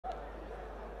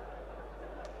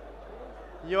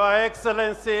Your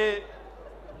Excellency,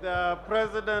 the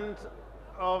President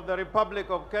of the Republic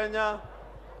of Kenya,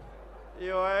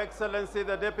 Your Excellency,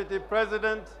 the Deputy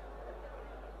President,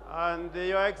 and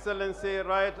Your Excellency,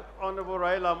 Right Honorable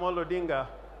Raila Amolo Odinga.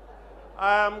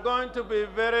 I am going to be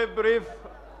very brief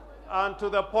and to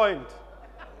the point.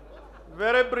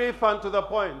 Very brief and to the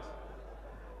point.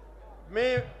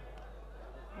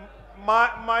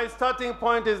 My starting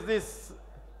point is this,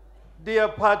 dear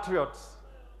patriots.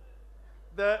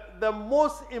 The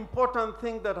most important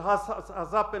thing that has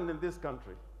happened in this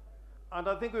country, and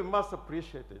I think we must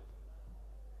appreciate it.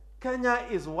 Kenya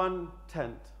is one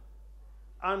tent,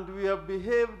 and we have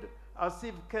behaved as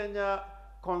if Kenya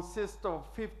consists of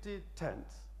 50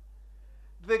 tents.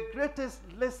 The greatest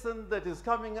lesson that is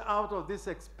coming out of this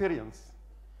experience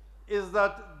is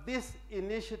that this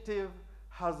initiative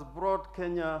has brought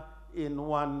Kenya in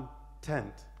one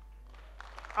tent.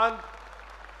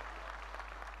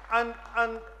 And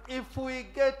if we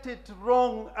get it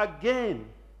wrong again,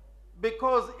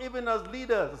 because even as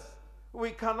leaders,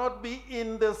 we cannot be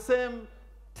in the same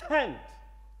tent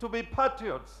to be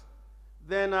patriots,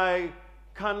 then I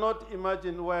cannot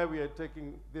imagine where we are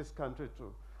taking this country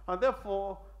to. And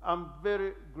therefore, I'm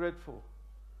very grateful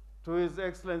to His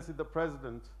Excellency the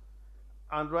President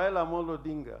and Raila Amolo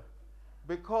Odinga,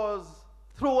 because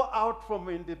throughout from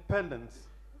independence,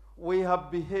 we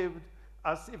have behaved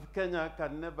as if Kenya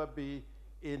can never be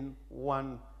in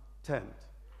one tent.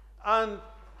 And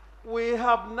we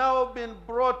have now been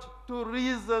brought to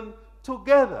reason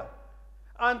together.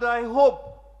 And I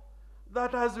hope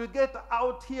that as we get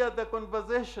out here, the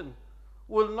conversation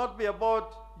will not be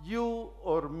about you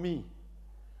or me,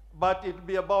 but it will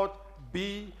be about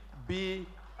BBI.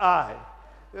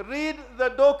 Read the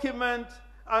document,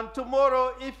 and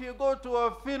tomorrow, if you go to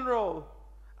a funeral,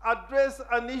 address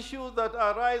an issue that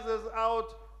arises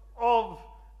out of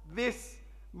this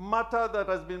matter that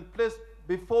has been placed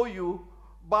before you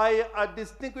by a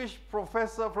distinguished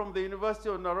professor from the University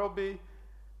of Nairobi,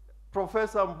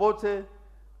 Professor Mbote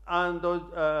and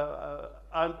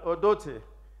Odote.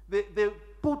 They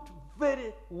put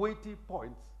very weighty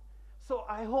points. So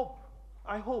I hope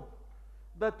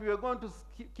that we are going to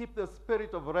keep the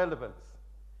spirit of relevance.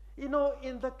 You know,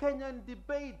 in the Kenyan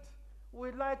debate,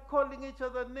 we like calling each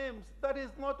other names. That is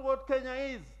not what Kenya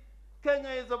is. Kenya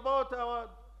is about our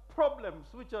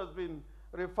problems, which has been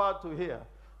referred to here.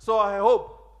 So I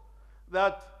hope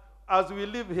that as we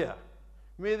live here,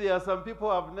 maybe there are some people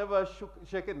who have never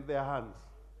shaken their hands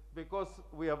because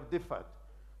we have differed.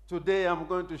 Today I'm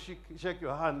going to shake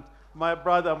your hand, my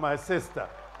brother, my sister.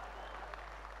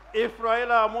 If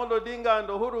Raila Amolo Odinga and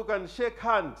Uhuru can shake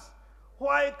hands,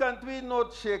 why can't we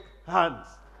not shake hands?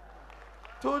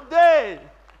 Today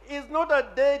is not a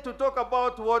day to talk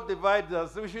about what divides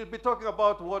us. We should be talking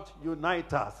about what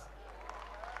unites us.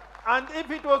 And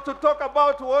if it was to talk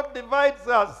about what divides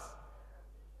us,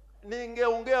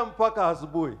 ningeongea mpaka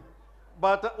asubuhi.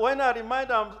 But when I remind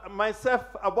myself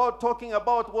about talking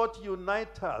about what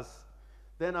unites us,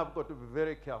 then I've got to be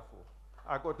very careful.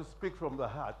 I've got to speak from the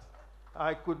heart.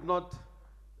 I could not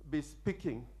be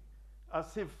speaking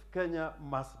as if Kenya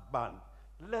must burn.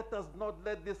 Let us not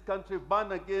let this country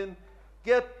burn again.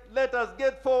 Let us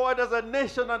get forward as a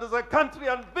nation and as a country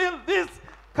and build this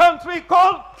country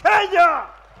called Kenya.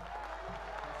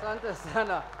 Asante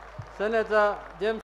sana, Senator James.